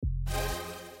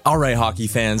All right, hockey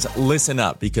fans, listen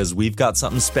up because we've got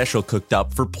something special cooked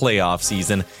up for playoff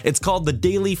season. It's called the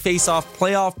Daily Face-Off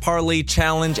Playoff Parlay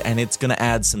Challenge, and it's going to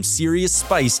add some serious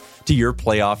spice to your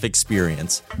playoff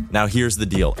experience. Now, here's the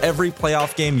deal. Every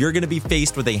playoff game, you're going to be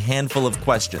faced with a handful of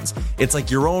questions. It's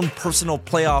like your own personal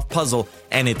playoff puzzle,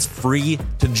 and it's free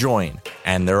to join.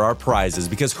 And there are prizes,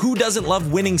 because who doesn't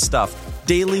love winning stuff?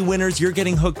 Daily winners, you're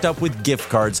getting hooked up with gift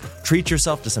cards. Treat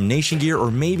yourself to some Nation gear or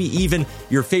maybe even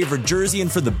your favorite jersey.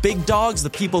 And for the big dogs, the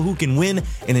people who can win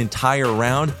an entire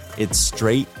round, it's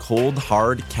straight, cold,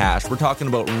 hard cash. We're talking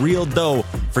about real dough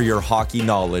for your hockey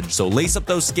knowledge. So lace up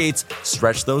those skates,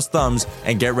 stretch those thumbs,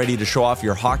 and get ready to show off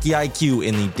your hockey IQ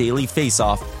in the Daily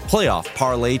Face-Off Playoff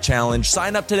Parlay Challenge.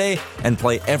 Sign up today and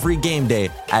play every game day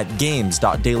at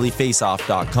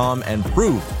games.dailyfaceoff.com and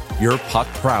prove your puck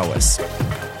prowess.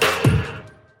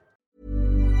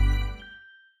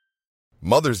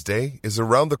 Mother's Day is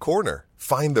around the corner.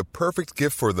 Find the perfect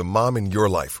gift for the mom in your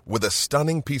life with a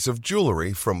stunning piece of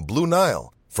jewelry from Blue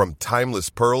Nile. From timeless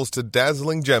pearls to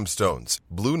dazzling gemstones,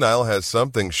 Blue Nile has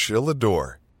something she'll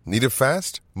adore. Need it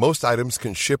fast? Most items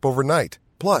can ship overnight.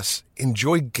 Plus,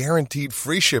 enjoy guaranteed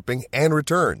free shipping and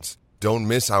returns. Don't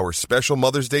miss our special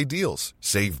Mother's Day deals.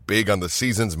 Save big on the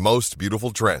season's most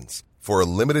beautiful trends. For a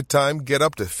limited time, get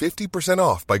up to 50%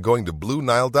 off by going to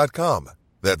BlueNile.com.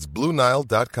 That's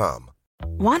BlueNile.com.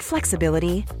 Want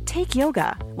flexibility? Take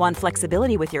yoga. Want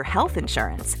flexibility with your health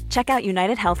insurance? Check out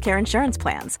United Healthcare Insurance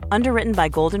Plans. Underwritten by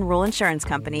Golden Rule Insurance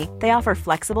Company, they offer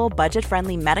flexible,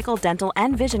 budget-friendly medical, dental,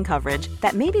 and vision coverage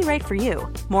that may be right for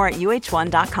you. More at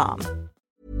UH1.com.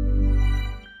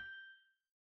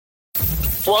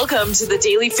 Welcome to the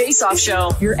Daily Face-Off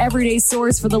Show, your everyday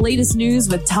source for the latest news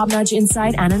with top-notch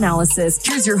insight and analysis.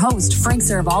 Here's your host, Frank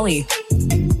Seravalli.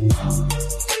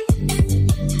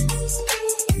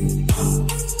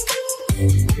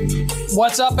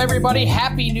 What's up, everybody?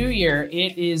 Happy New Year.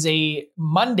 It is a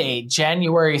Monday,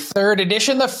 January 3rd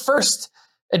edition, the first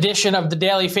edition of the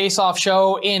Daily Face-Off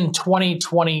Show in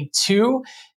 2022.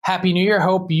 Happy New Year.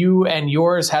 Hope you and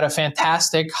yours had a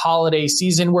fantastic holiday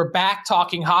season. We're back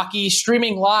talking hockey,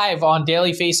 streaming live on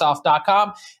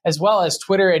dailyfaceoff.com, as well as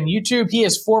Twitter and YouTube. He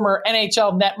is former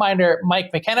NHL netminder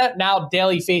Mike McKenna, now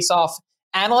Daily Face-Off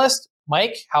analyst.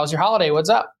 Mike, how's your holiday? What's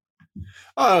up?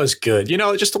 Oh, it was good. You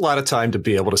know, just a lot of time to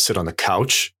be able to sit on the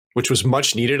couch, which was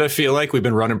much needed. I feel like we've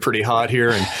been running pretty hot here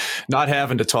and not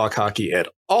having to talk hockey at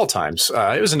all times.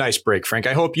 It was a nice break, Frank.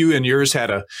 I hope you and yours had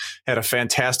a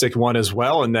fantastic one as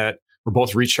well, and that we're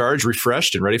both recharged,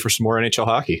 refreshed, and ready for some more NHL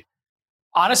hockey.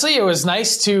 Honestly, it was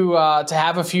nice to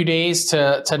have a few days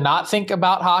to not think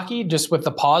about hockey, just with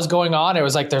the pause going on. It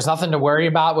was like there's nothing to worry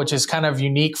about, which is kind of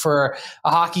unique for a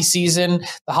hockey season.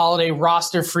 The holiday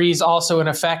roster freeze also in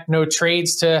effect, no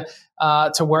trades to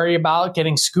worry about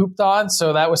getting scooped on.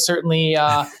 So that was certainly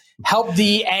helped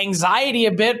the anxiety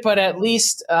a bit, but at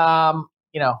least,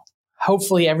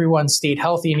 hopefully everyone stayed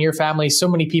healthy in your family. So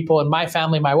many people in my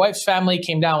family, my wife's family,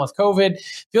 came down with COVID.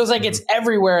 Feels like it's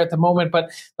everywhere at the moment, but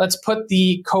let's put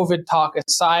the COVID talk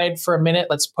aside for a minute.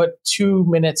 Let's put 2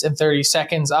 minutes and 30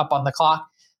 seconds up on the clock.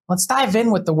 Let's dive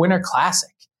in with the Winter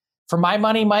Classic. For my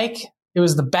money, Mike, it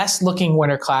was the best looking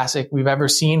Winter Classic we've ever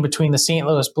seen between the St.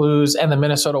 Louis Blues and the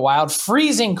Minnesota Wild.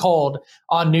 Freezing cold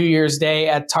on New Year's Day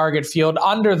at Target Field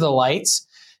under the lights.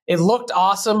 It looked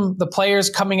awesome. The players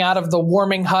coming out of the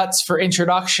warming huts for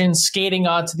introduction, skating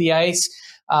onto the ice,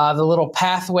 the little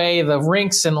pathway, the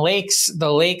rinks and lakes,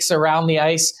 the lakes around the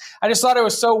ice. I just thought it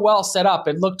was so well set up.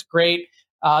 It looked great.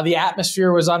 The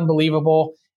atmosphere was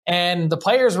unbelievable. And the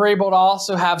players were able to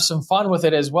also have some fun with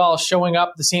it as well, showing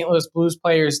up, the St. Louis Blues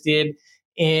players did,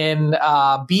 in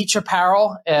beach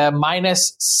apparel,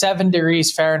 minus 7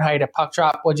 degrees Fahrenheit at puck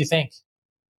drop. What'd you think?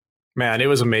 Man, it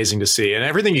was amazing to see. And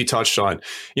everything you touched on,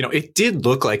 it did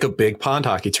look like a big pond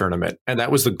hockey tournament. And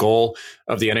that was the goal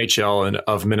of the NHL and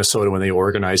of Minnesota when they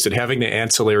organized it, having the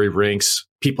ancillary rinks,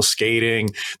 people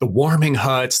skating, the warming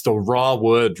huts, the raw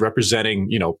wood representing,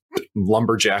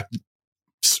 lumberjack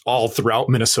all throughout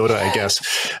Minnesota, I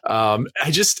guess.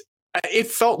 It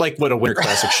felt like what a Winter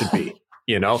Classic should be.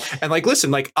 And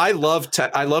listen, I love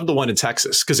the one in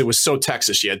Texas because it was so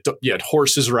Texas. You had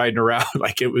horses riding around,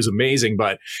 it was amazing.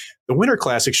 But the Winter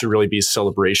Classic should really be a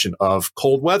celebration of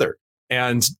cold weather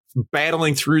and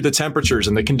battling through the temperatures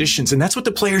and the conditions. And that's what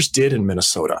the players did in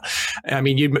Minnesota. I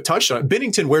mean, you touched on it.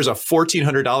 Binnington wears a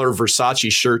 $1,400 Versace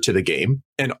shirt to the game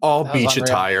and all beach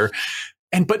attire.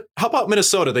 But how about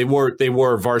Minnesota? They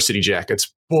wore varsity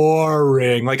jackets.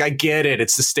 Boring. I get it.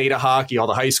 It's the state of hockey, all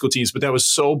the high school teams, but that was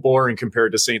so boring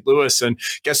compared to St. Louis. And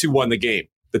guess who won the game?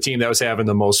 the team that was having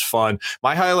the most fun.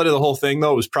 My highlight of the whole thing,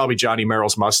 though, was probably Johnny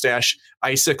Merrill's mustache,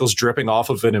 icicles dripping off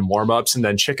of it in warm-ups, and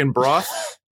then chicken broth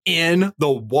in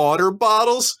the water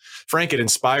bottles. Frank, it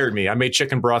inspired me. I made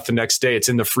chicken broth the next day. It's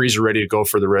in the freezer ready to go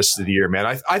for the rest of the year, man.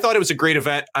 I thought it was a great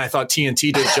event. I thought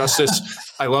TNT did justice.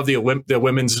 I love the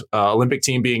women's Olympic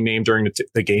team being named during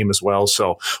the game as well.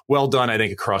 So well done, I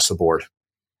think, across the board.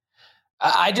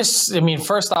 I mean,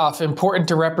 first off, important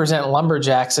to represent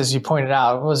lumberjacks, as you pointed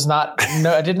out.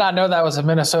 I did not know that was a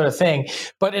Minnesota thing.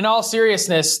 But in all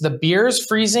seriousness, the beer's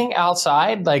freezing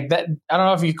outside. Like that, I don't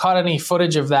know if you caught any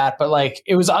footage of that, but like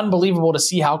it was unbelievable to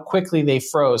see how quickly they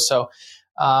froze. So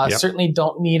certainly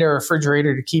don't need a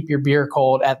refrigerator to keep your beer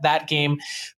cold at that game.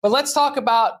 But let's talk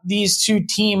about these two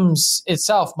teams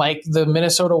itself, Mike, the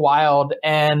Minnesota Wild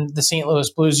and the St. Louis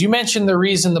Blues. You mentioned the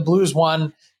reason the Blues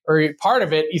won, or part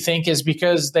of it, you think, is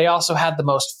because they also had the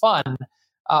most fun.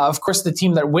 Of course, the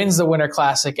team that wins the Winter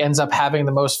Classic ends up having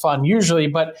the most fun usually,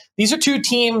 but these are two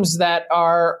teams that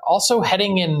are also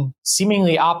heading in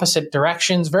seemingly opposite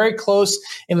directions, very close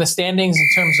in the standings in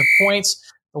terms of points.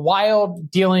 The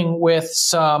Wild dealing with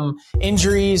some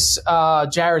injuries,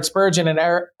 Jared Spurgeon and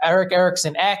Eric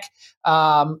Eriksson Ek.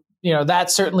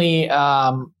 That certainly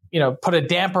put a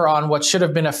damper on what should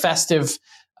have been a festive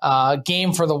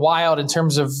game for the Wild in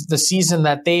terms of the season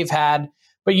that they've had.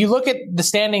 But you look at the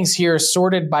standings here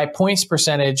sorted by points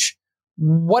percentage.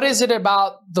 What is it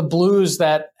about the Blues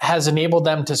that has enabled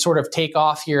them to sort of take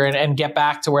off here and get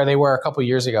back to where they were a couple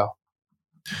years ago?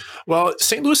 Well,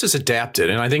 St. Louis has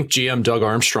adapted, and I think GM Doug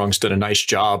Armstrong's done a nice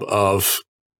job of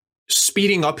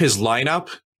speeding up his lineup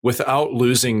without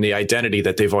losing the identity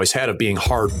that they've always had of being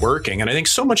hardworking. And I think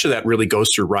so much of that really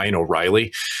goes through Ryan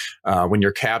O'Reilly. When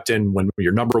your captain, when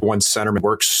your number one centerman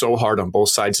works so hard on both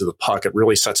sides of the puck, it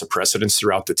really sets a precedence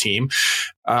throughout the team.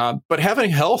 But having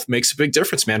health makes a big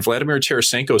difference, man. Vladimir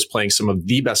Tarasenko is playing some of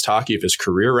the best hockey of his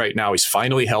career right now. He's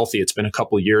finally healthy. It's been a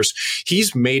couple of years.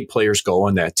 He's made players go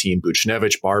on that team.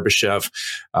 Buchnevich, Barbashev.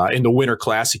 In the Winter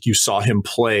Classic, you saw him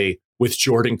play with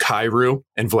Jordan Kyrou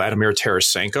and Vladimir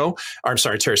Tarasenko,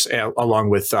 along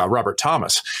with Robert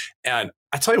Thomas. And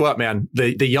I tell you what, man,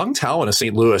 the young talent of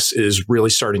St. Louis is really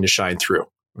starting to shine through.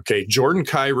 Okay, Jordan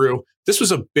Kyrou, this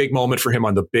was a big moment for him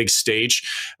on the big stage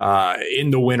in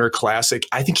the Winter Classic.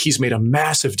 I think he's made a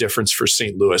massive difference for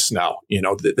St. Louis now. He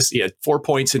had 4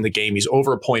 points in the game. He's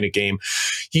over a point a game.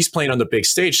 He's playing on the big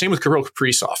stage. Same with Kirill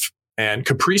Kaprizov. And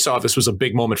Kaprizov, this was a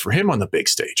big moment for him on the big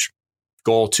stage.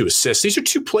 Goal, 2 assists. These are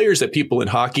two players that people in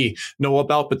hockey know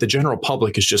about, but the general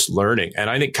public is just learning.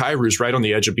 And I think Kyrou's right on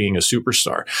the edge of being a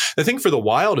superstar. The thing for the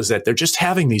Wild is that they're just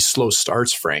having these slow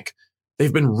starts, Frank.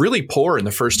 They've been really poor in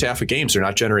the first half of games. They're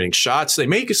not generating shots. They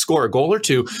may score a goal or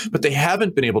two, but they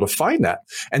haven't been able to find that.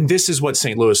 And this is what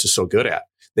St. Louis is so good at.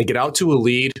 They get out to a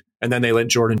lead, and then they let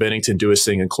Jordan Binnington do his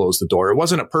thing and close the door. It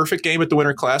wasn't a perfect game at the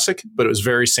Winter Classic, but it was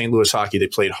very St. Louis hockey. They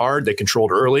played hard, they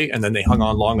controlled early, and then they hung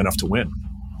on long enough to win.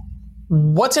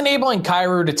 What's enabling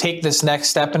Kyrou to take this next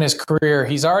step in his career?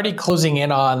 He's already closing in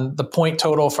on the point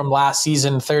total from last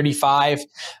season, 35.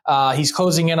 He's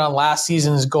closing in on last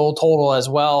season's goal total as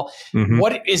well. Mm-hmm.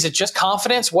 What is it? Just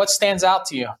confidence? What stands out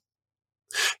to you?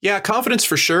 Yeah, confidence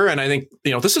for sure. And I think,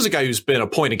 this is a guy who's been a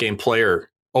point a game player,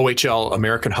 OHL,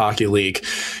 American Hockey League.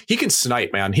 He can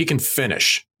snipe, man. He can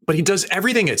finish, but he does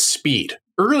everything at speed.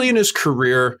 Early in his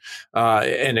career,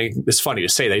 and it's funny to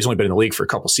say that he's only been in the league for a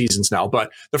couple seasons now, but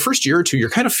the first year or two,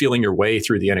 you're kind of feeling your way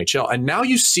through the NHL. And now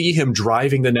you see him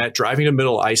driving the net, driving to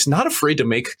middle ice, not afraid to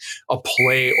make a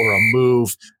play or a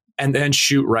move and then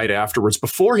shoot right afterwards.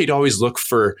 Before, he'd always look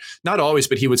for, not always,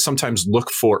 but he would sometimes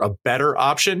look for a better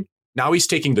option. Now he's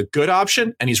taking the good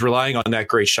option, and he's relying on that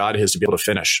great shot of his to be able to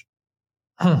finish.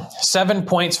 7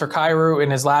 points for Kyrou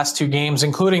in his last 2 games,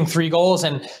 including 3 goals.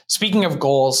 And speaking of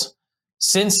goals,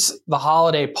 since the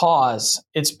holiday pause,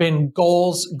 it's been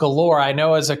goals galore. I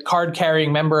know as a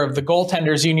card-carrying member of the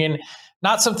Goaltenders Union,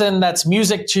 not something that's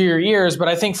music to your ears, but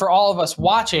I think for all of us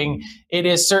watching, it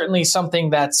is certainly something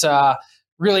that's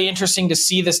really interesting to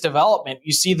see this development.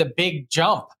 You see the big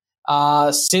jump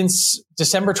since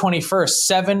December 21st,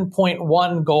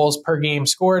 7.1 goals per game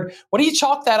scored. What do you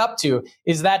chalk that up to?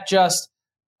 Is that just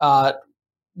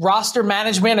roster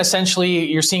management? Essentially,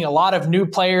 you're seeing a lot of new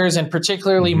players and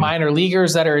particularly minor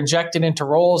leaguers that are injected into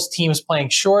roles, teams playing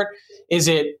short. Is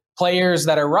it players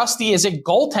that are rusty? Is it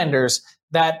goaltenders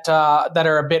that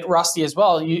are a bit rusty as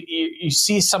well? You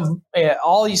see some,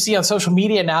 all you see on social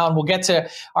media now, and we'll get to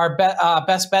our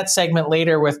best bet segment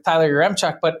later with Tyler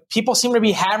Yaremchuk, but people seem to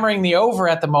be hammering the over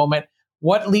at the moment.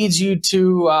 What leads you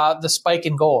to the spike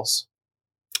in goals?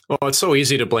 Well, it's so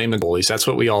easy to blame the goalies. That's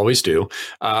what we always do.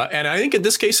 And I think in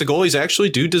this case, the goalies actually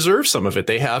do deserve some of it.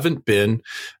 They haven't been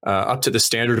up to the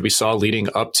standard we saw leading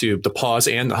up to the pause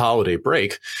and the holiday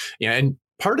break. Yeah, and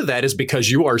part of that is because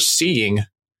you are seeing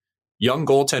young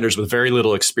goaltenders with very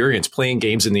little experience playing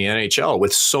games in the NHL.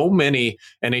 With so many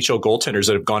NHL goaltenders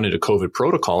that have gone into COVID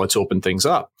protocol, it's opened things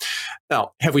up.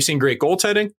 Now, have we seen great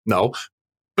goaltending? No.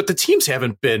 But the teams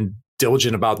haven't been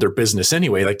diligent about their business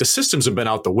anyway. Like, the systems have been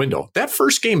out the window. That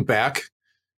first game back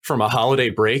from a holiday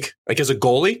break, like, as a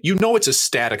goalie, you know it's a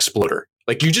stat exploder.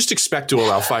 Like, you just expect to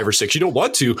allow 5 or 6. You don't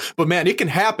want to, but man, it can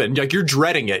happen. Like, you're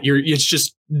dreading it. It's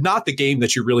just not the game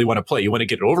that you really want to play. You want to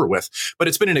get it over with. But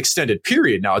it's been an extended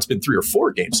period now. It's been 3 or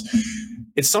 4 games.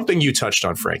 It's something you touched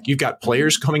on, Frank. You've got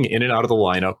players coming in and out of the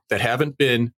lineup that haven't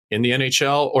been in the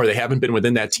NHL or they haven't been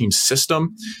within that team's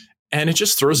system. And it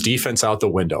just throws defense out the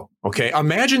window. Okay.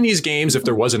 Imagine these games if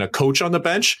there wasn't a coach on the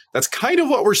bench. That's kind of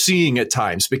what we're seeing at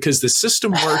times because the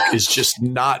system work has just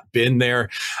not been there.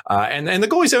 And the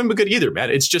goalies haven't been good either, man.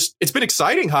 It's been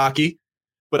exciting hockey,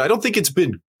 but I don't think it's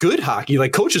been good hockey.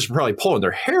 Like, coaches are probably pulling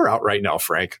their hair out right now,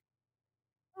 Frank.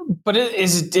 But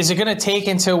is it going to take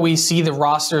until we see the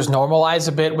rosters normalize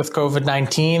a bit with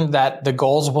COVID-19 that the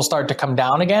goals will start to come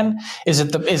down again? Is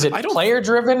it player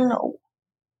driven?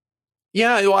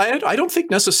 Yeah, well, I don't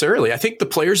think necessarily. I think the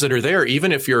players that are there,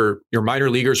 even if you're minor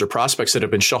leaguers or prospects that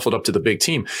have been shuffled up to the big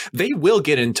team, they will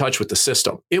get in touch with the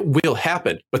system. It will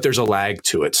happen, but there's a lag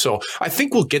to it. So I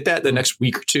think we'll get that the next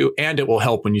week or two, and it will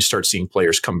help when you start seeing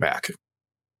players come back.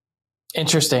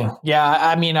 Interesting. Yeah,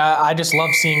 I mean, I just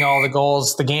love seeing all the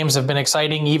goals. The games have been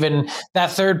exciting. Even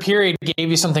that third period gave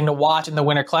you something to watch in the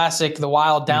Winter Classic. The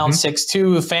Wild down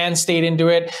 6-2. Fans stayed into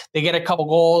it. They get a couple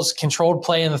goals, controlled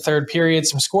play in the third period.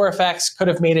 Some score effects could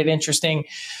have made it interesting.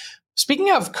 Speaking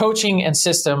of coaching and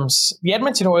systems, the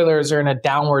Edmonton Oilers are in a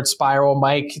downward spiral,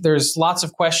 Mike. There's lots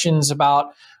of questions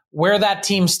about where that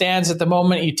team stands at the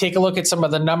moment. You take a look at some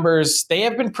of the numbers. They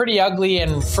have been pretty ugly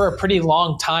and for a pretty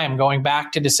long time, going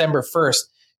back to December 1st.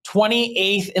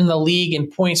 28th in the league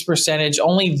in points percentage.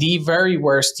 Only the very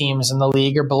worst teams in the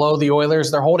league are below the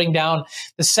Oilers. They're holding down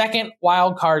the second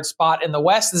wild card spot in the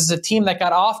West. This is a team that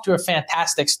got off to a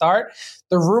fantastic start.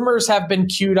 The rumors have been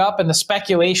queued up and the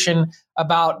speculation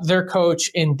about their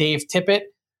coach in Dave Tippett.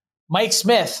 Mike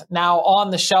Smith now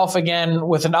on the shelf again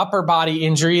with an upper body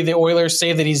injury. The Oilers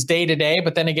say that he's day-to-day,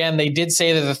 but then again, they did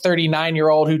say that the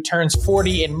 39-year-old who turns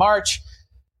 40 in March,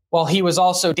 well, he was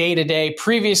also day-to-day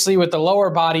previously with the lower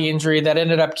body injury that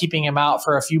ended up keeping him out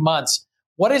for a few months.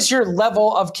 What is your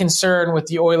level of concern with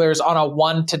the Oilers on a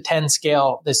 1 to 10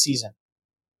 scale this season?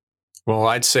 Well,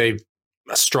 I'd say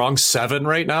a strong 7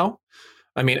 right now.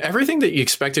 I mean, everything that you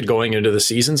expected going into the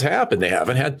season's happened. They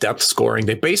haven't had depth scoring.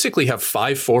 They basically have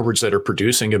 5 forwards that are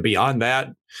producing, and beyond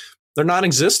that, they're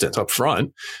non-existent up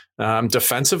front.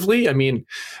 Defensively, I mean,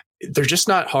 they're just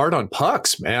not hard on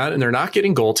pucks, man, and they're not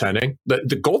getting goaltending. The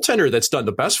goaltender that's done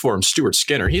the best for him, Stuart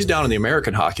Skinner, he's down in the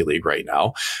American Hockey League right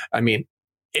now. I mean,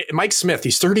 Mike Smith,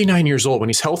 he's 39 years old. When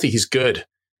he's healthy, he's good.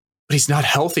 But he's not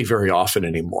healthy very often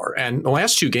anymore. And the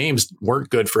last 2 games weren't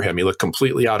good for him. He looked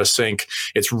completely out of sync.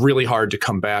 It's really hard to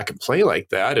come back and play like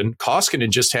that. And Koskinen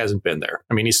just hasn't been there.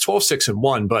 I mean, he's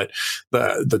 12-6-1, but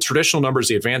the traditional numbers,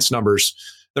 the advanced numbers,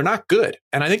 they're not good.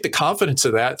 And I think the confidence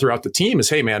of that throughout the team is,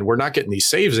 hey, man, we're not getting these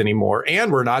saves anymore,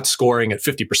 and we're not scoring at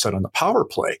 50% on the power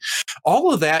play.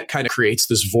 All of that kind of creates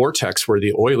this vortex where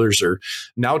the Oilers are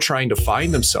now trying to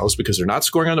find themselves because they're not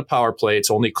scoring on the power play. It's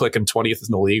only clicking 20th in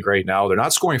the league right now. They're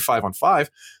not scoring 5-on-5.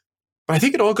 But I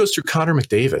think it all goes through Connor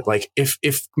McDavid. Like, if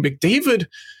McDavid,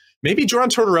 maybe John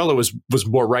Tortorella was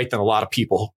more right than a lot of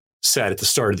people said at the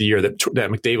start of the year that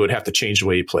McDavid would have to change the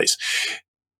way he plays.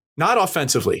 Not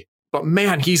offensively. But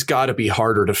man, he's got to be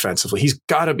harder defensively. He's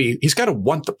got to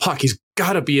want the puck. He's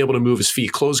got to be able to move his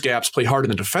feet, close gaps, play hard in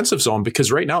the defensive zone, because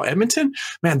right now, Edmonton,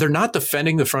 man, they're not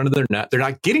defending the front of their net. They're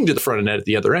not getting to the front of the net at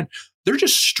the other end. They're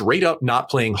just straight up not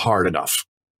playing hard enough.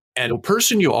 And the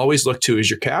person you always look to is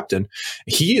your captain.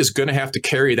 He is going to have to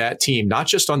carry that team, not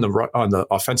just on the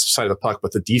offensive side of the puck,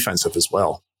 but the defensive as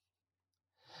well.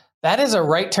 That is a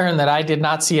right turn that I did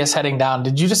not see us heading down.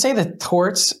 Did you just say that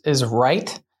Torts is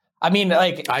right? I mean,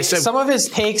 like, some of his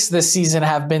takes this season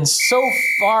have been so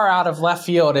far out of left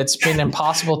field, it's been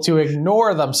impossible to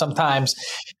ignore them sometimes.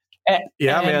 Man,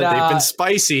 they've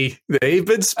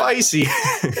been spicy.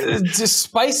 Just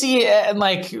spicy and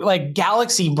like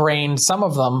galaxy brained, some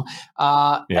of them.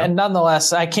 And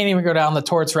nonetheless, I can't even go down the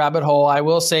Torts rabbit hole. I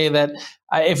will say that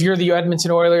if you're the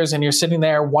Edmonton Oilers and you're sitting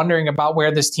there wondering about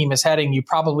where this team is heading, you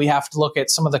probably have to look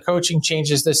at some of the coaching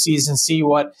changes this season, see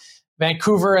what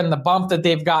Vancouver and the bump that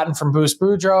they've gotten from Bruce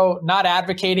Boudreau, not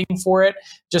advocating for it.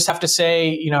 Just have to say,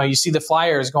 you see the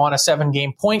Flyers go on a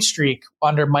 7-game point streak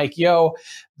under Mike Yeo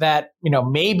that,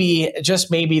 maybe, just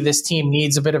maybe this team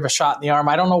needs a bit of a shot in the arm.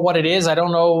 I don't know what it is. I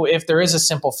don't know if there is a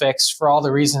simple fix for all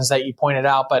the reasons that you pointed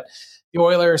out, but the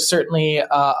Oilers certainly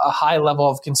a high level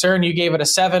of concern. You gave it a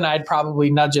 7. I'd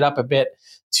probably nudge it up a bit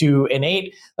to an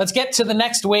 8. Let's get to the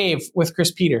next wave with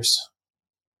Chris Peters.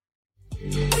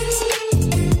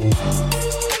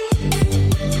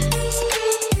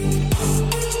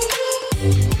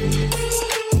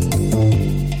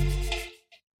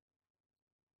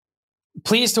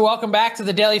 Pleased to welcome back to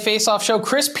the Daily Faceoff Show,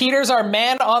 Chris Peters, our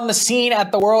man on the scene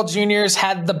at the World Juniors,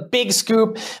 had the big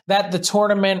scoop that the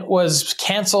tournament was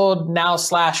canceled now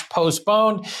 /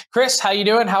 postponed. Chris, how you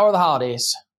doing? How are the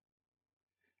holidays?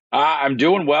 I'm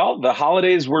doing well. The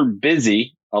holidays were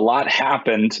busy. A lot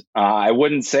happened. I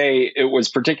wouldn't say it was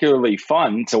particularly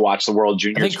fun to watch the World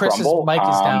Juniors I think Chris's crumble. mic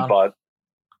is down.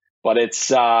 But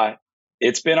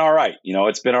it's been all right.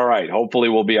 It's been all right. Hopefully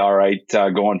we'll be all right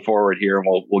going forward here,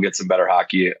 and we'll get some better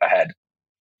hockey ahead.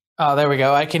 Oh, there we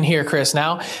go. I can hear Chris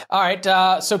now. All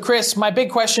right. So Chris, my big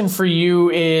question for you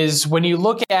is, when you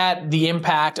look at the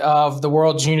impact of the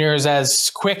World Juniors, as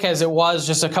quick as it was,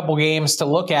 just a couple games to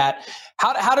look at,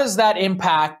 how does that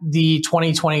impact the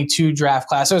 2022 draft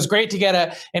class? It was great to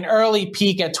get an early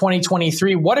peek at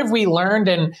 2023. What have we learned,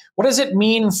 and what does it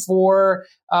mean for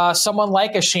someone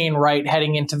like a Shane Wright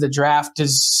heading into the draft?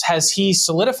 Has he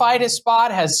solidified his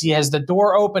spot? Has the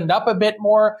door opened up a bit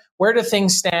more? Where do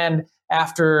things stand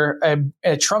after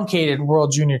a truncated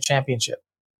World Junior Championship?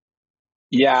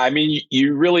 Yeah, I mean,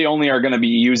 you really only are going to be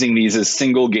using these as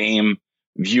single game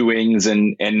viewings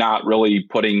and not really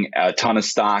putting a ton of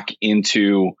stock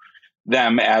into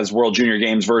them as World Junior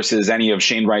games versus any of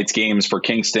Shane Wright's games for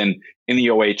Kingston in the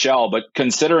OHL. But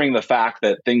considering the fact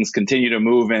that things continue to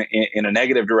move in a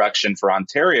negative direction for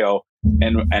Ontario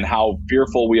and how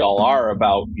fearful we all are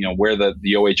about, where the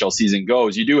OHL season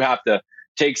goes, you do have to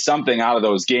take something out of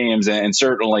those games. And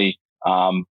certainly,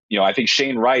 I think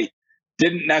Shane Wright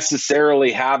didn't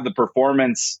necessarily have the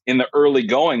performance in the early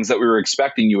goings that we were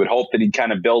expecting. You would hope that he'd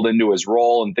kind of build into his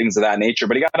role and things of that nature,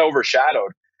 but he got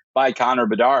overshadowed by Connor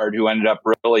Bedard, who ended up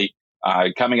really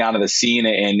coming out of the scene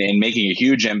and making a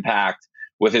huge impact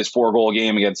with his 4-goal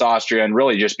game against Austria, and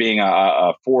really just being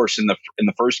a force in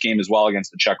the first game as well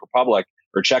against the Czech Republic,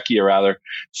 or Czechia rather.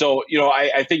 So,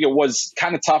 I think it was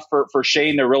kind of tough for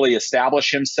Shane to really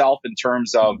establish himself in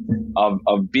terms of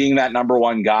being that number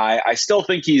one guy. I still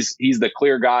think he's the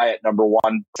clear guy at number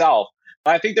one himself.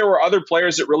 I think there were other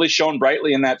players that really shone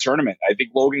brightly in that tournament. I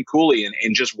think Logan Cooley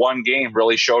in just one game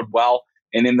really showed well.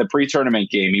 And in the pre-tournament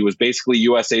game, he was basically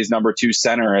USA's number 2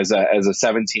 center as a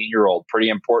 17-year-old. Pretty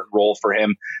important role for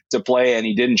him to play, and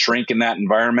he didn't shrink in that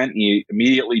environment. He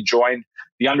immediately joined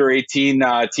the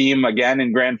under-18 team again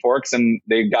in Grand Forks, and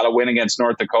they got a win against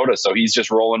North Dakota. So he's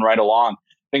just rolling right along.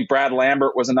 I think Brad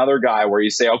Lambert was another guy where you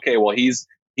say, okay, well,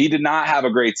 he did not have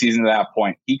a great season at that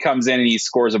point. He comes in and he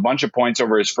scores a bunch of points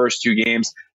over his first 2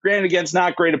 games. Granted, against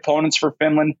not great opponents for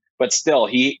Finland, but still,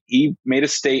 he made a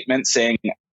statement saying,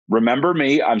 remember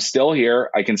me, I'm still here.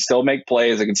 I can still make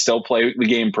plays. I can still play the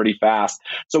game pretty fast.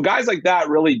 So guys like that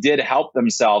really did help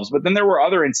themselves. But then there were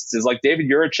other instances like David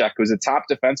Juracek, who's a top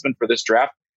defenseman for this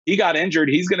draft. He got injured.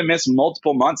 He's going to miss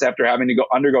multiple months after having to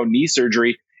undergo knee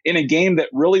surgery in a game that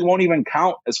really won't even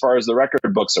count as far as the record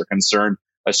books are concerned,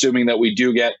 assuming that we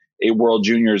do get a World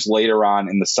Juniors later on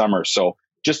in the summer. So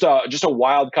just a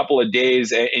wild couple of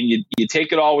days, and you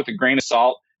take it all with a grain of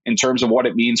salt in terms of what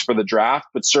it means for the draft,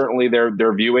 but certainly their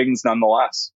viewings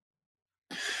nonetheless.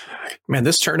 Man,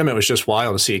 this tournament was just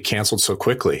wild to see it canceled so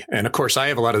quickly. And of course, I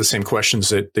have a lot of the same questions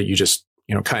that you just,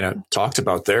 kind of talked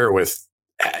about there with,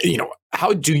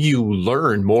 how do you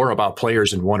learn more about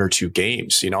players in 1 or 2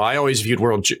 games? I always viewed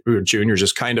World Juniors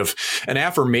as kind of an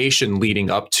affirmation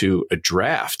leading up to a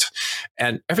draft.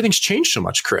 And everything's changed so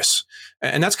much, Chris.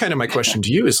 And that's kind of my question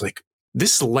to you is like,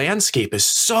 this landscape is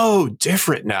so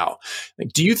different now.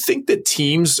 Do you think that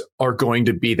teams are going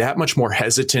to be that much more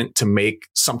hesitant to make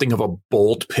something of a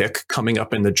bold pick coming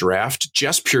up in the draft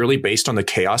just purely based on the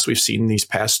chaos we've seen in these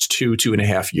past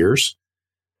 2.5 years?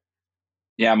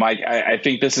 Yeah, Mike, I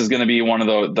think this is going to be one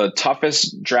of the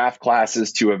toughest draft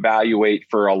classes to evaluate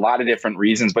for a lot of different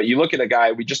reasons. But you look at a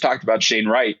guy, we just talked about Shane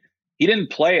Wright. He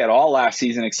didn't play at all last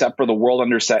season except for the World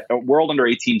Under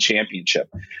 18 Championship.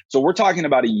 So we're talking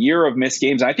about a year of missed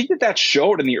games. And I think that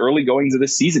showed in the early goings of the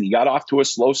season. He got off to a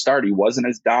slow start. He wasn't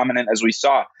as dominant as we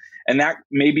saw. And that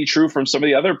may be true from some of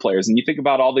the other players. And you think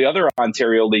about all the other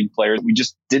Ontario League players we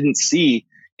just didn't see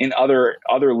in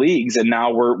other leagues. And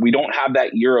now we don't have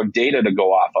that year of data to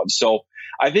go off of. So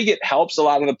I think it helps a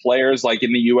lot of the players like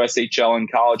in the USHL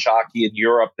and college hockey in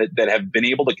Europe that have been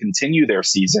able to continue their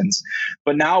seasons.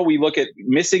 But now we look at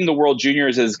missing the World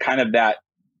Juniors as kind of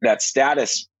that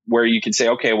status where you can say,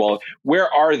 okay, well,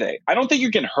 where are they? I don't think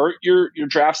you can hurt your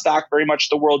draft stock very much,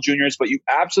 the World Juniors, but you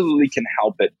absolutely can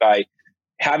help it by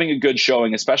having a good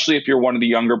showing, especially if you're one of the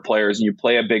younger players and you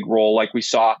play a big role, like we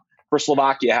saw for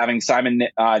Slovakia, having Simon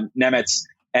Nemec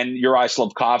and Juraj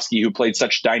Slafkovský, who played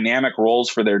such dynamic roles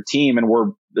for their team and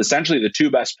were essentially the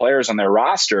two best players on their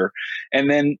roster. And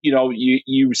then,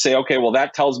 you say, okay, well,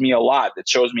 that tells me a lot. That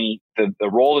shows me the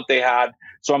role that they had.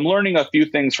 So I'm learning a few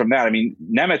things from that. I mean,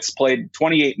 Nemec played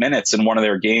 28 minutes in one of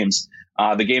their games.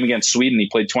 The game against Sweden, he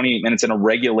played 28 minutes in a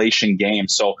regulation game.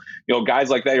 So, guys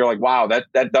like that, you're like, wow,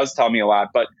 that does tell me a lot.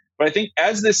 But I think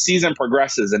as this season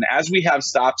progresses and as we have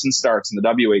stops and starts in the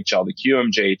WHL, the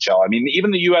QMJHL, I mean,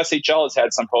 even the USHL has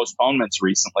had some postponements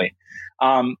recently.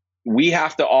 We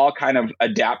have to all kind of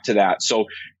adapt to that. So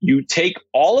you take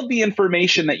all of the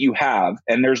information that you have,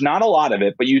 and there's not a lot of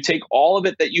it, but you take all of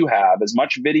it that you have, as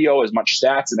much video, as much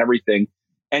stats and everything.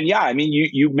 And yeah, I mean,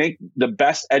 you make the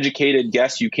best educated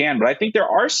guess you can. But I think there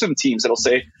are some teams that'll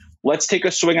say, let's take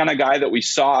a swing on a guy that we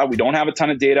saw. We don't have a ton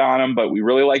of data on him, but we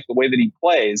really like the way that he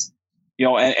plays.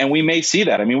 And we may see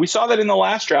that. I mean, we saw that in the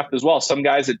last draft as well. Some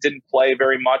guys that didn't play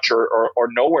very much or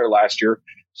nowhere last year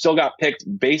still got picked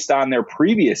based on their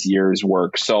previous year's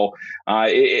work. So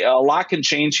a lot can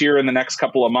change here in the next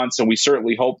couple of months, and we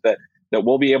certainly hope that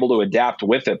we'll be able to adapt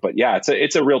with it. But yeah,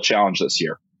 it's a real challenge this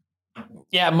year.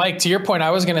 Yeah, Mike, to your point,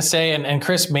 I was going to say, and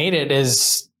Chris made it,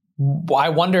 is I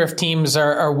wonder if teams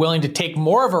are willing to take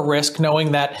more of a risk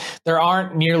knowing that there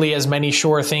aren't nearly as many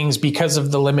sure things because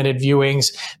of the limited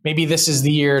viewings. Maybe this is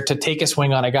the year to take a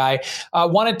swing on a guy.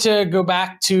 Wanted to go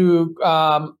back to,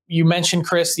 you mentioned,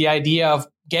 Chris, the idea of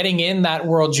getting in that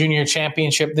World Junior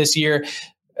Championship this year.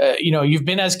 You've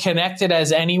been as connected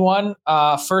as anyone.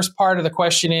 First part of the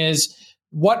question is,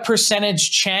 what percentage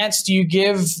chance do you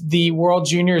give the World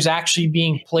Juniors actually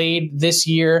being played this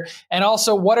year? And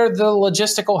also, what are the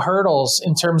logistical hurdles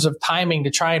in terms of timing to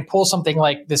try and pull something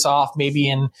like this off, maybe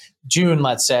in June,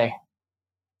 let's say?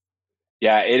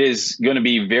 Yeah, it is going to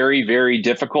be very, very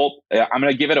difficult. I'm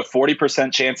going to give it a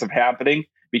 40% chance of happening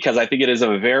because I think it is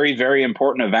a very, very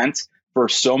important event for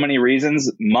so many reasons,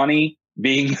 money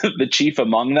being the chief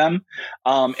among them.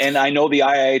 And I know the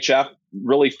IIHF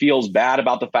really feels bad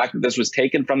about the fact that this was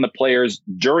taken from the players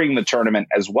during the tournament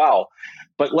as well.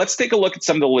 But let's take a look at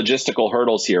some of the logistical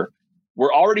hurdles here.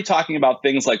 We're already talking about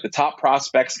things like the top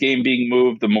prospects game being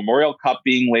moved, the Memorial Cup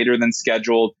being later than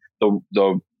scheduled,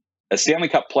 the Stanley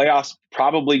Cup playoffs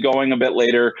probably going a bit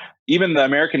later. Even the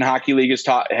American Hockey League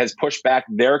has pushed back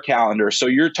their calendar. So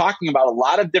you're talking about a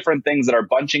lot of different things that are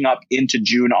bunching up into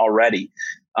June already.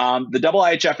 The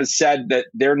IIHF has said that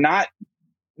they're not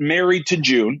married to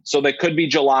June, so that could be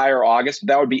July or August,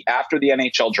 but that would be after the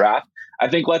NHL draft. I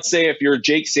think, let's say if you're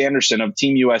Jake Sanderson of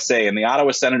Team USA and the Ottawa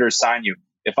Senators sign you,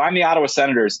 if I'm the Ottawa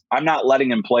Senators, I'm not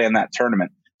letting him play in that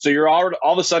tournament. So you're all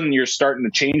of a sudden you're starting to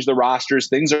change the rosters.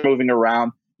 Things are moving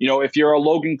around. If you're a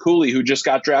Logan Cooley who just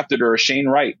got drafted or a Shane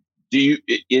Wright,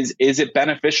 is it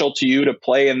beneficial to you to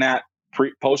play in that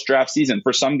post-draft season?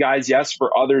 For some guys, yes.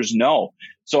 For others, no.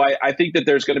 So I think that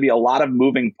there's going to be a lot of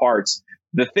moving parts.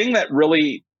 The thing that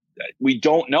really we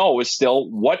don't know is still,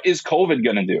 what is COVID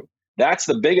going to do? That's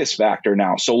the biggest factor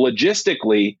now. So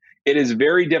logistically, it is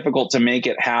very difficult to make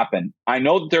it happen. I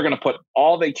know that they're going to put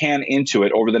all they can into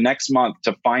it over the next month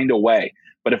to find a way.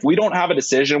 But if we don't have a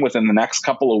decision within the next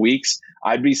couple of weeks,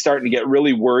 I'd be starting to get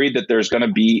really worried that there's going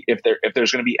to be, if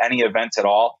there's going to be any event at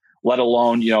all, let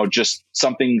alone, just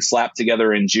something slapped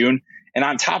together in June. And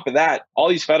on top of that, all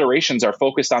these federations are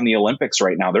focused on the Olympics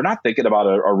right now. They're not thinking about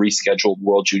a rescheduled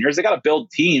World Juniors. They got to build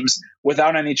teams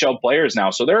without NHL players now.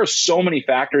 So there are so many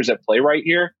factors at play right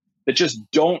here that just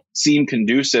don't seem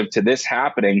conducive to this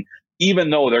happening,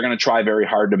 even though they're going to try very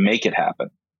hard to make it happen.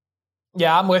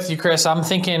 Yeah, I'm with you, Chris. I'm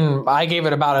thinking I gave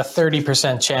it about a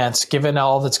 30% chance, given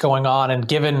all that's going on and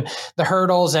given the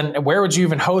hurdles. And where would you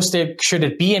even host it? Should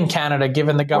it be in Canada,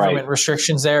 given the government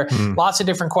restrictions there? Lots of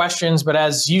different questions. But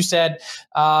as you said,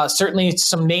 certainly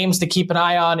some names to keep an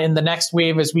eye on in the next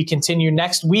wave as we continue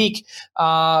next week.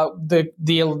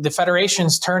 The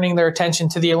federations turning their attention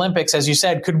to the Olympics. As you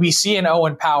said, could we see an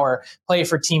Owen Power play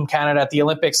for Team Canada at the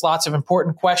Olympics? Lots of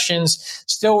important questions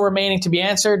still remaining to be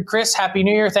answered. Chris, Happy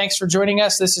New Year. Thanks for joining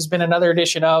us. This has been another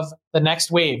edition of The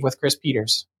Next Wave with Chris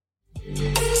Peters.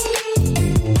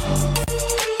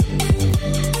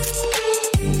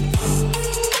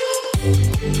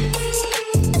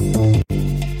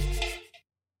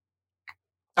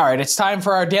 All right, it's time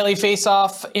for our Daily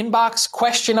Face-Off inbox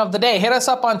question of the day. Hit us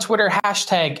up on Twitter,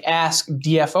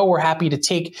 #AskDFO. We're happy to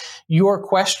take your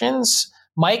questions.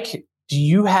 Mike, do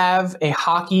you have a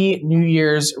hockey New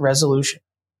Year's resolution?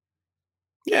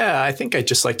 Yeah, I think I'd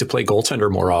just like to play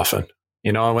goaltender more often.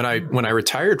 You know, when I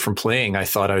retired from playing, I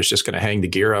thought I was just going to hang the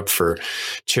gear up for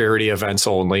charity events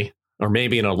only, or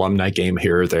maybe an alumni game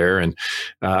here or there. And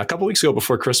a couple weeks ago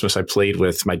before Christmas, I played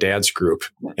with my dad's group,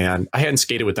 and I hadn't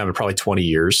skated with them in probably 20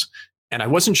 years. And I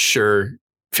wasn't sure,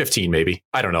 15 maybe.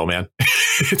 I don't know, man.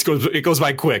 It goes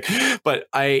by quick. But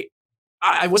I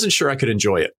wasn't sure I could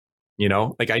enjoy it. You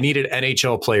know, like I needed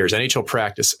NHL players, NHL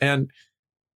practice, and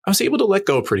I was able to let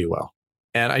go pretty well.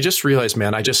 And I just realized,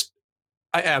 man, I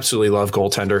absolutely love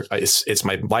goaltender. It's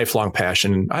my lifelong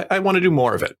passion. I want to do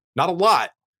more of it. Not a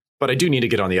lot, but I do need to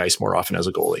get on the ice more often as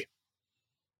a goalie.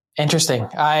 Interesting.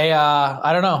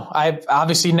 I don't know. I've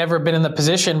obviously never been in the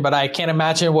position, but I can't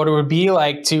imagine what it would be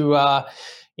like to,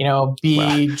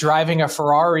 be driving a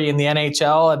Ferrari in the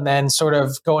NHL and then sort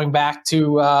of going back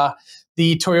to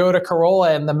the Toyota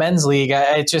Corolla in the men's league.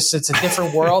 It's a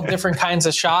different world, different kinds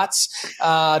of shots,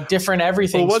 different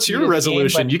everything. Well, what's your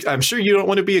resolution? I'm sure you don't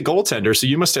want to be a goaltender, so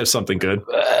you must have something good.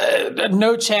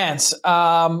 No chance.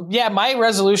 My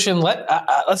resolution,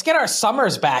 let's get our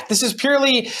summers back. This is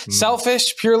purely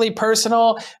selfish, purely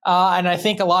personal. And I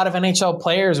think a lot of NHL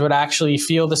players would actually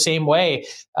feel the same way.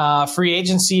 Free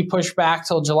agency pushed back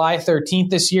till July 13th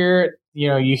this year. You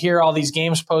know, you hear all these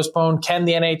games postponed. Can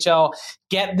the NHL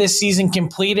get this season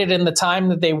completed in the time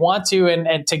that they want to,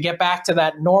 and to get back to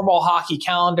that normal hockey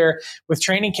calendar with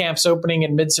training camps opening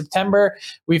in mid-September?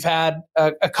 We've had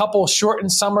a couple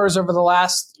shortened summers over the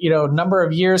last, number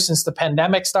of years since the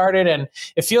pandemic started, and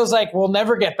it feels like we'll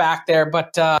never get back there,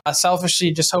 but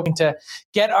selfishly just hoping to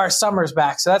get our summers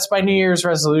back. So that's my New Year's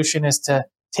resolution, is to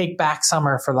take back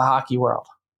summer for the hockey world.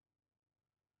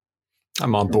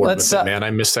 I'm on board with it, man.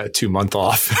 I missed that 2-month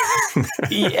off.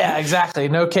 Yeah, exactly.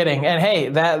 No kidding. And hey,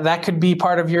 that could be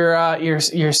part of your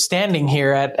standing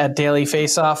here at Daily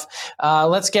Faceoff.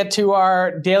 Let's get to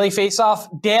our Daily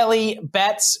Faceoff daily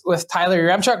bets with Tyler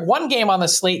Yaremchuk. One game on the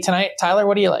slate tonight. Tyler,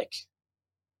 what do you like?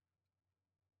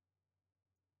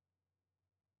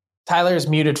 Tyler is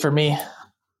muted for me.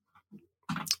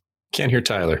 Can't hear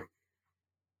Tyler.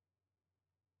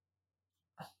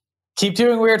 Keep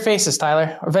doing weird faces,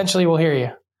 Tyler. Eventually we'll hear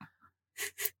you.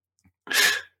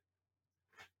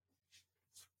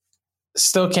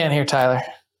 Still can't hear Tyler.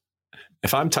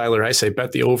 If I'm Tyler, I say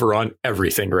bet the over on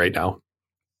everything right now.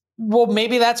 Well,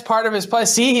 maybe that's part of his play.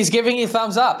 See, he's giving you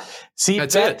thumbs up. See,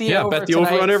 that's bet it. Bet the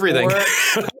over on everything.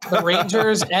 The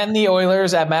Rangers and the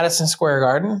Oilers at Madison Square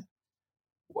Garden.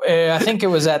 I think it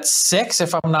was at 6,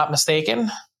 if I'm not mistaken.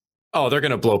 Oh, they're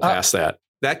going to blow past that.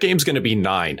 That game's going to be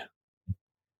 9.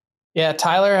 Yeah,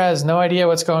 Tyler has no idea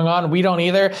what's going on. We don't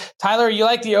either. Tyler, you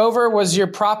like the over? Was your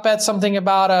prop bet something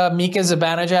about Mika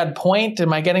Zibanejad point?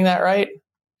 Am I getting that right?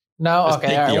 No? Just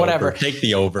okay, all right, whatever. Over. Take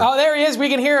the over. Oh, there he is. We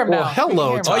can hear him now.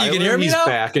 Hello, Tyler. You can hear me He's now?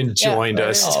 back and joined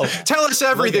us. Tell us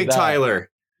everything, Tyler.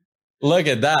 Look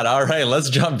at that. All right, let's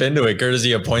jump into it.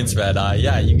 Courtesy of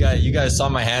PointsBet. You guys saw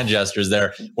my hand gestures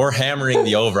there. We're hammering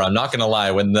the over. I'm not going to lie.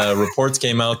 When the reports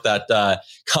came out that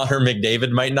Connor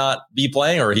McDavid might not be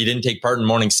playing, or he didn't take part in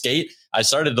morning skate, I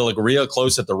started to look real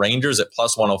close at the Rangers at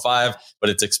plus 105,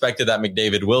 but it's expected that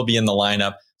McDavid will be in the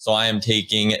lineup. So I am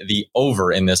taking the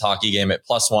over in this hockey game at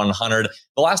plus 100.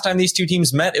 The last time these two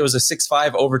teams met, it was a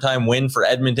 6-5 overtime win for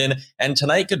Edmonton. And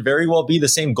tonight could very well be the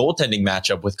same goaltending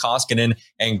matchup with Koskinen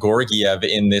and Georgiev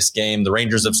in this game. The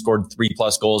Rangers have scored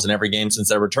 3+ goals in every game since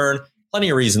their return. Plenty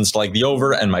of reasons to like the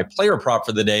over. And my player prop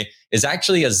for the day is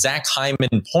actually a Zach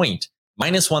Hyman point.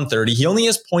 Minus 130. He only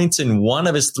has points in one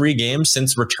of his 3 games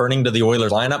since returning to the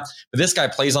Oilers lineup. But this guy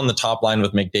plays on the top line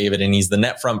with McDavid, and he's the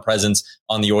net front presence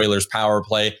on the Oilers power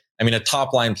play. I mean, a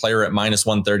top line player at minus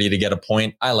 130 to get a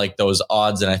point. I like those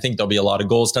odds, and I think there'll be a lot of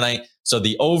goals tonight. So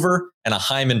the over and a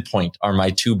Hyman point are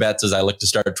my 2 bets as I look to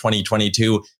start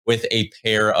 2022 with a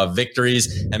pair of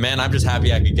victories. And man, I'm just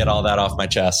happy I could get all that off my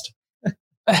chest.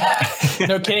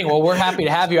 No kidding. Well, we're happy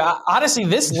to have you. Honestly,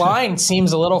 this line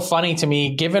seems a little funny to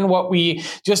me, given what we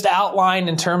just outlined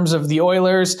in terms of the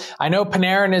Oilers. I know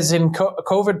Panarin is in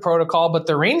COVID protocol, but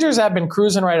the Rangers have been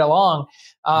cruising right along.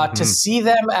 To see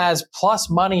them as plus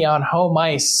money on home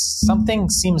ice, something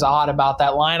seems odd about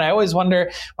that line. I always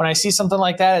wonder when I see something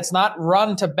like that, it's not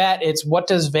run to bet, it's what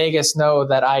does Vegas know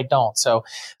that I don't? So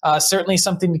certainly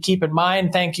something to keep in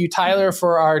mind. Thank you, Tyler,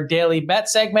 for our daily bet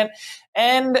segment.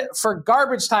 And for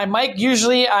garbage time, Mike,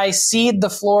 usually I cede the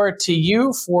floor to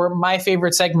you for my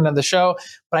favorite segment of the show,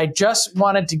 but I just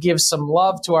wanted to give some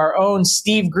love to our own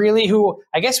Steve Greeley, who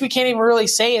I guess we can't even really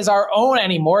say is our own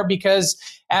anymore, because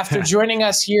after joining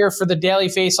us here for the Daily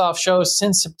Faceoff show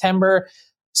since September,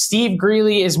 Steve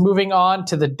Greeley is moving on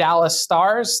to the Dallas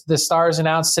Stars. The Stars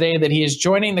announced today that he is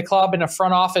joining the club in a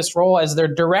front office role as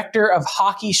their director of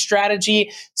hockey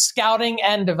strategy, scouting,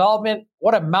 and development.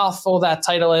 What a mouthful that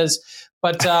title is.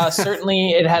 But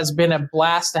certainly it has been a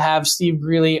blast to have Steve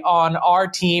Greeley on our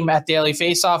team at Daily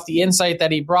Faceoff. The insight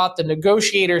that he brought, the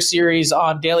Negotiator series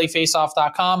on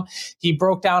dailyfaceoff.com. He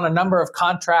broke down a number of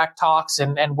contract talks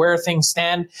and where things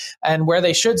stand and where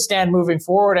they should stand moving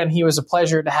forward. And he was a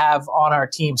pleasure to have on our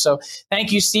team. So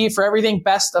thank you, Steve, for everything.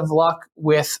 Best of luck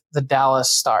with the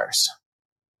Dallas Stars.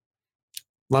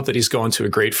 Love that he's going to a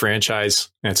great franchise.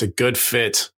 And it's a good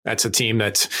fit. That's a team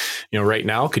that, right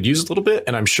now could use a little bit,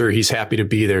 and I'm sure he's happy to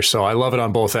be there. So I love it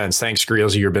on both ends. Thanks,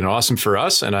 Greelsy. You've been awesome for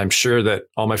us, and I'm sure that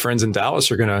all my friends in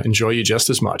Dallas are going to enjoy you just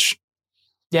as much.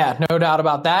 Yeah, no doubt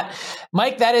about that.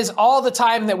 Mike, that is all the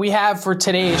time that we have for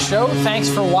today's show. Thanks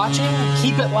for watching.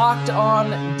 Keep it locked on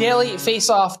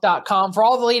dailyfaceoff.com for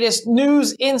all the latest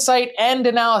news, insight, and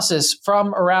analysis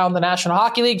from around the National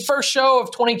Hockey League. First show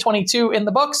of 2022 in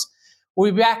the books.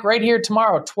 We'll be back right here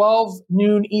tomorrow, 12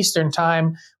 noon Eastern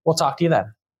time. We'll talk to you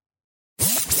then.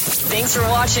 Thanks for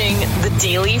watching the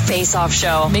Daily Face-Off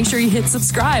Show. Make sure you hit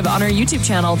subscribe on our YouTube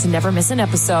channel to never miss an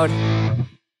episode.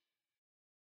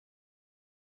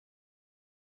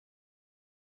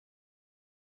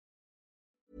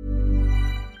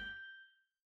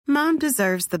 Mom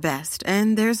deserves the best,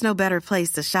 and there's no better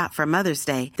place to shop for Mother's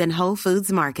Day than Whole Foods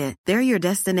Market. They're your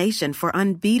destination for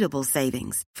unbeatable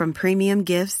savings, from premium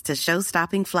gifts to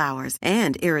show-stopping flowers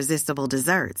and irresistible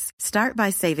desserts. Start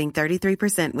by saving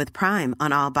 33% with Prime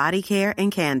on all body care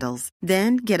and candles.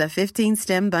 Then get a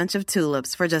 15-stem bunch of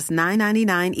tulips for just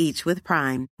 $9.99 each with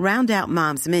Prime. Round out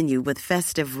Mom's menu with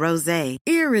festive rosé,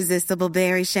 irresistible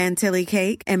berry chantilly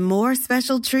cake, and more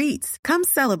special treats. Come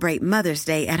celebrate Mother's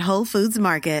Day at Whole Foods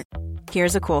Market.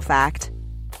 Here's a cool fact.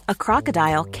 A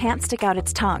crocodile can't stick out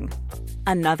its tongue.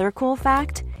 Another cool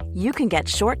fact, you can get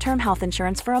short-term health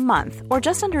insurance for a month or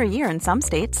just under a year in some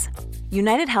states.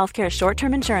 United Healthcare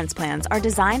short-term insurance plans are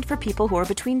designed for people who are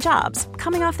between jobs,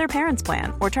 coming off their parents'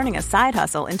 plan, or turning a side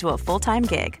hustle into a full-time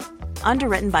gig.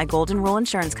 Underwritten by Golden Rule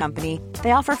Insurance Company,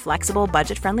 they offer flexible,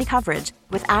 budget-friendly coverage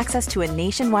with access to a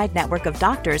nationwide network of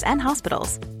doctors and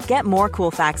hospitals. Get more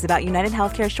cool facts about United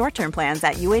Healthcare short-term plans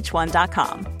at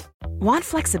uh1.com. Want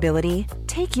flexibility?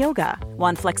 Take yoga.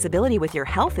 Want flexibility with your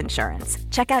health insurance?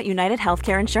 Check out United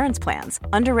Healthcare Insurance Plans.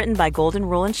 Underwritten by Golden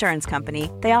Rule Insurance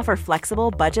Company, they offer flexible,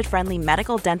 budget-friendly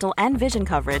medical, dental, and vision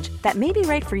coverage that may be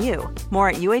right for you. More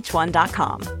at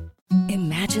uh1.com.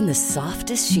 Imagine the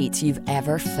softest sheets you've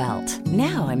ever felt.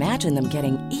 Now imagine them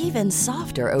getting even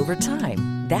softer over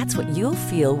time. That's what you'll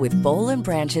feel with Boll &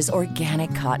 Branch's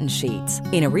organic cotton sheets.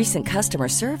 In a recent customer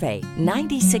survey,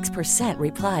 96%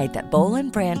 replied that Boll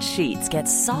 & Branch sheets get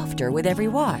softer with every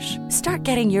wash. Start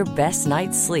getting your best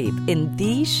night's sleep in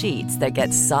these sheets that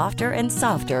get softer and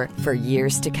softer for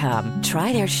years to come.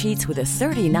 Try their sheets with a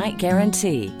 30-night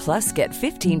guarantee. Plus, get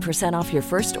 15% off your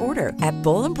first order at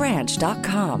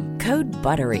bollandbranch.com. Code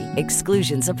BUTTERY.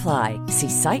 Exclusions apply. See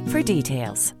site for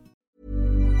details.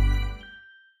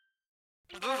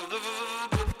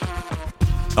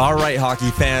 All right,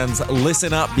 hockey fans,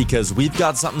 listen up because we've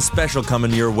got something special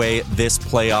coming your way this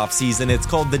playoff season. It's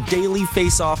called the Daily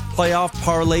Faceoff Playoff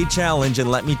Parlay Challenge,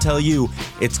 and let me tell you,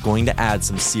 it's going to add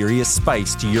some serious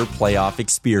spice to your playoff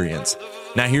experience.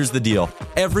 Now, here's the deal.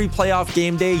 Every playoff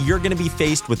game day, you're going to be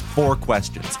faced with 4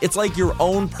 questions. It's like your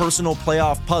own personal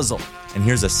playoff puzzle. And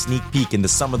here's a sneak peek into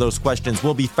some of those questions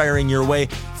we'll be firing your way.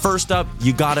 First up,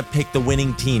 you got to pick the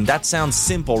winning team. That sounds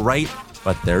simple, right?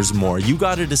 But there's more. You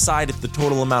got to decide if the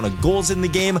total amount of goals in the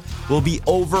game will be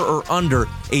over or under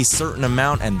a certain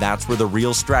amount, and that's where the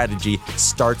real strategy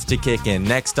starts to kick in.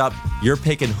 Next up, you're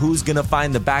picking who's going to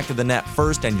find the back of the net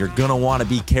first, and you're going to want to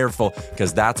be careful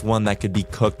because that's one that could be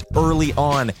cooked early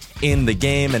on in the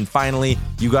game. And finally,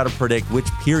 you got to predict which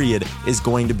period is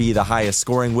going to be the highest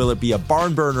scoring. Will it be a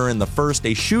barn burner in the first,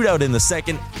 a shootout in the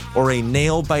second, or a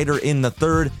nail biter in the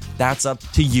third? That's up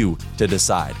to you to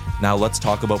decide. Now let's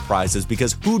talk about prizes,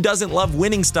 because who doesn't love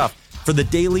winning stuff? For the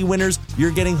daily winners,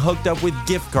 you're getting hooked up with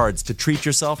gift cards to treat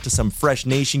yourself to some fresh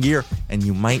Nation gear, and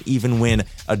you might even win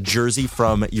a jersey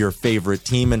from your favorite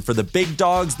team. And for the big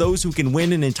dogs, those who can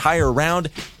win an entire round,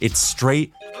 it's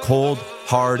straight, cold,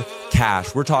 hard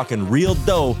cash. We're talking real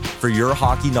dough for your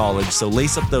hockey knowledge. So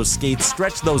lace up those skates,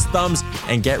 stretch those thumbs,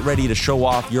 and get ready to show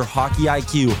off your hockey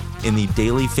IQ in the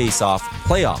Daily Faceoff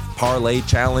Playoff Parlay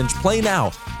Challenge. Play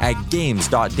now at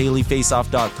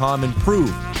games.dailyfaceoff.com and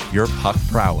prove your puck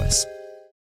prowess.